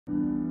Hi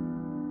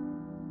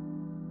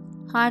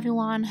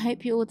everyone,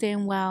 hope you're all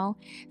doing well.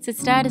 So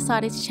today I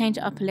decided to change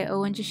it up a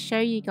little and just show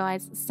you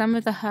guys some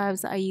of the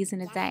herbs that I use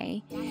in a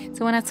day.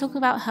 So when I talk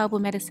about herbal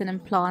medicine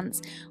and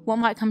plants, what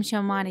might come to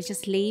your mind is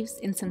just leaves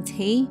in some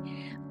tea.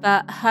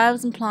 But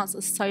herbs and plants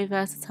are so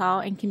versatile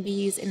and can be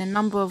used in a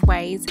number of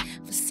ways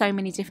for so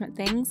many different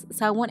things.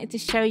 So I wanted to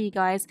show you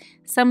guys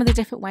some of the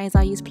different ways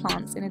I use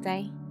plants in a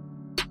day.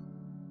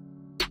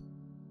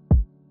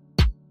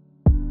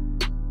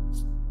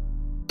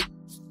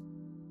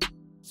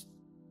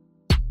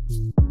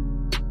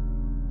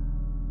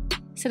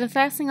 So the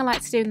first thing I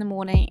like to do in the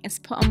morning is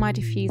put on my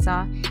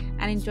diffuser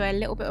and enjoy a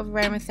little bit of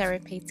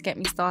aromatherapy to get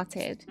me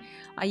started.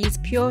 I use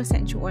pure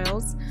essential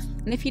oils,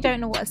 and if you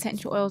don't know what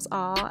essential oils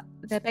are,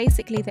 they're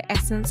basically the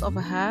essence of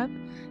a herb.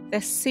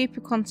 They're super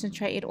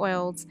concentrated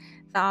oils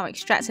that are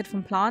extracted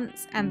from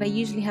plants, and they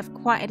usually have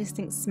quite a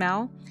distinct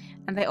smell,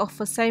 and they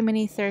offer so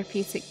many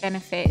therapeutic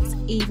benefits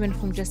even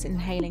from just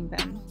inhaling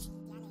them.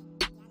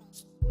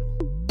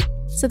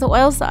 So the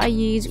oils that I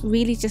use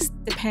really just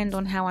depend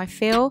on how I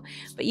feel,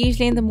 but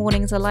usually in the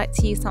mornings I like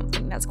to use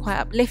something that's quite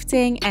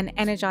uplifting and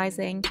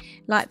energizing,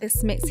 like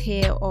this mix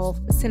here of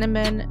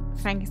cinnamon,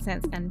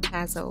 frankincense and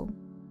basil.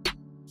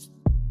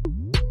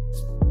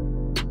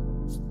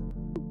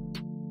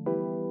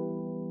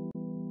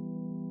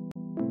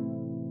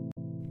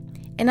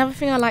 Another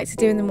thing I like to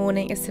do in the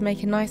morning is to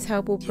make a nice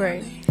herbal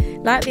brew.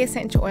 Like the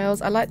essential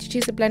oils, I like to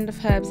choose a blend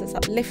of herbs that's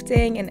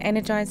uplifting and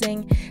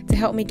energizing to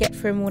help me get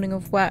through a morning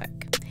of work.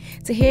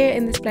 So here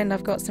in this blend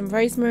I've got some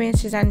rosemary and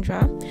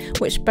schizandra,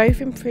 which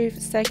both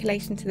improve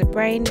circulation to the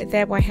brain,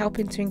 thereby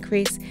helping to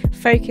increase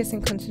focus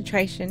and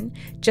concentration,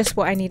 just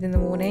what I need in the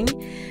morning.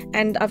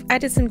 And I've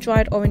added some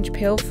dried orange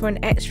peel for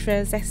an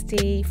extra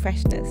zesty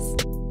freshness.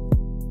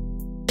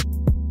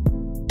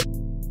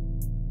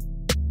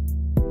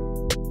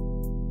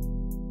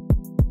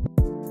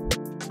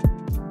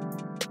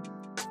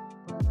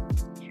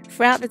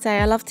 Throughout the day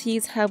I love to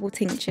use herbal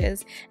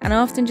tinctures, and I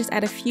often just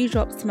add a few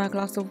drops to my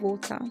glass of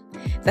water.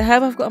 The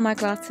herb I've got in my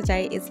glass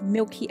today is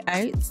milky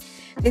oats.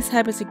 This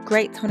herb is a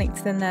great tonic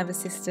to the nervous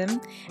system,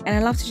 and I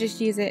love to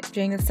just use it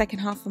during the second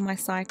half of my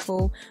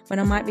cycle when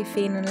I might be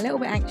feeling a little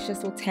bit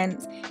anxious or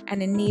tense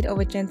and in need of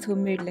a gentle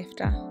mood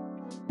lifter.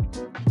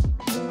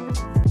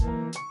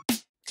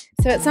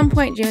 So at some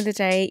point during the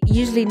day,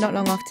 usually not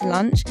long after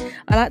lunch,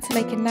 I like to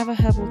make another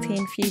herbal tea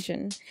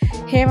infusion.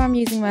 Here I'm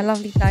using my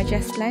lovely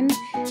Digest blend,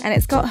 and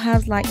it's got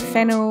herbs like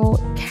fennel,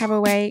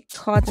 caraway,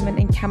 cardamom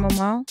and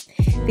chamomile.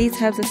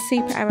 These herbs are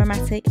super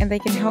aromatic and they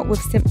can help with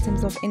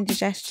symptoms of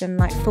indigestion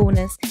like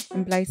fullness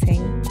and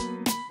bloating.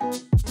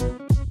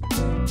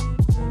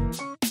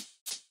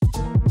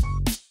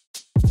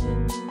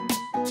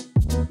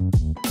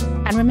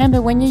 And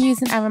remember, when you're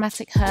using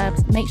aromatic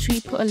herbs, make sure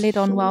you put a lid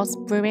on whilst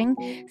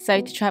brewing,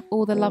 so to trap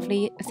all the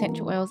lovely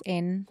essential oils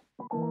in.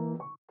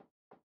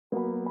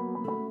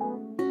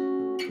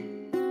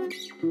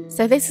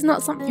 So this is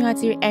not something I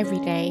do every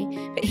day,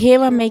 but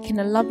here I'm making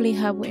a lovely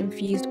herbal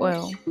infused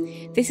oil.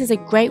 This is a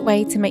great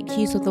way to make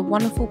use of the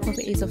wonderful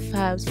properties of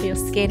herbs for your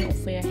skin or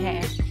for your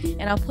hair,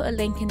 and I'll put a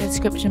link in the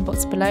description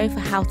box below for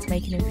how to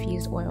make an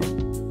infused oil.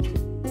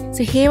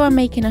 So here I'm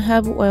making a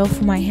herbal oil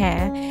for my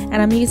hair, and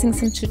I'm using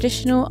some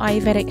traditional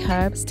Ayurvedic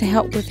herbs to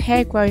help with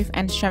hair growth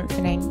and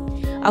strengthening.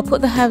 I'll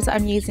put the herbs that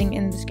I'm using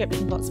in the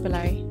description box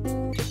below.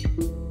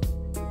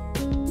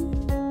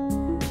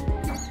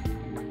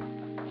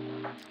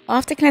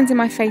 After cleansing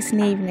my face in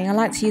the evening, I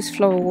like to use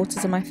floral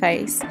waters on my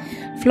face.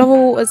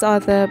 Floral waters are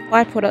the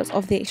byproducts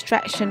of the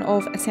extraction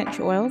of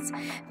essential oils.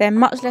 They're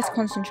much less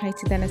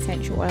concentrated than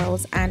essential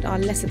oils and are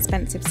less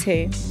expensive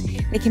too.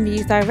 They can be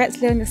used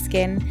directly on the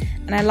skin,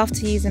 and I love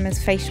to use them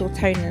as facial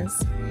toners.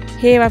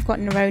 Here I've got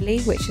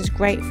neroli, which is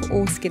great for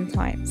all skin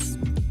types.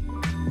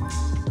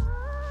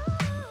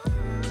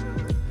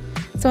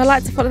 So I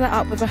like to follow that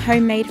up with a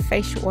homemade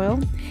facial oil.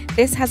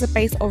 This has a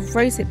base of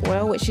rosehip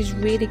oil, which is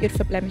really good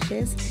for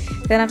blemishes.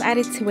 Then I've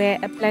added to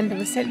it a blend of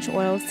essential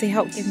oils to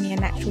help give me a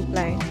natural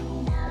glow.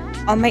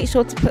 I'll make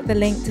sure to put the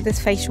link to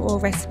this facial oil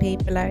recipe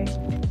below.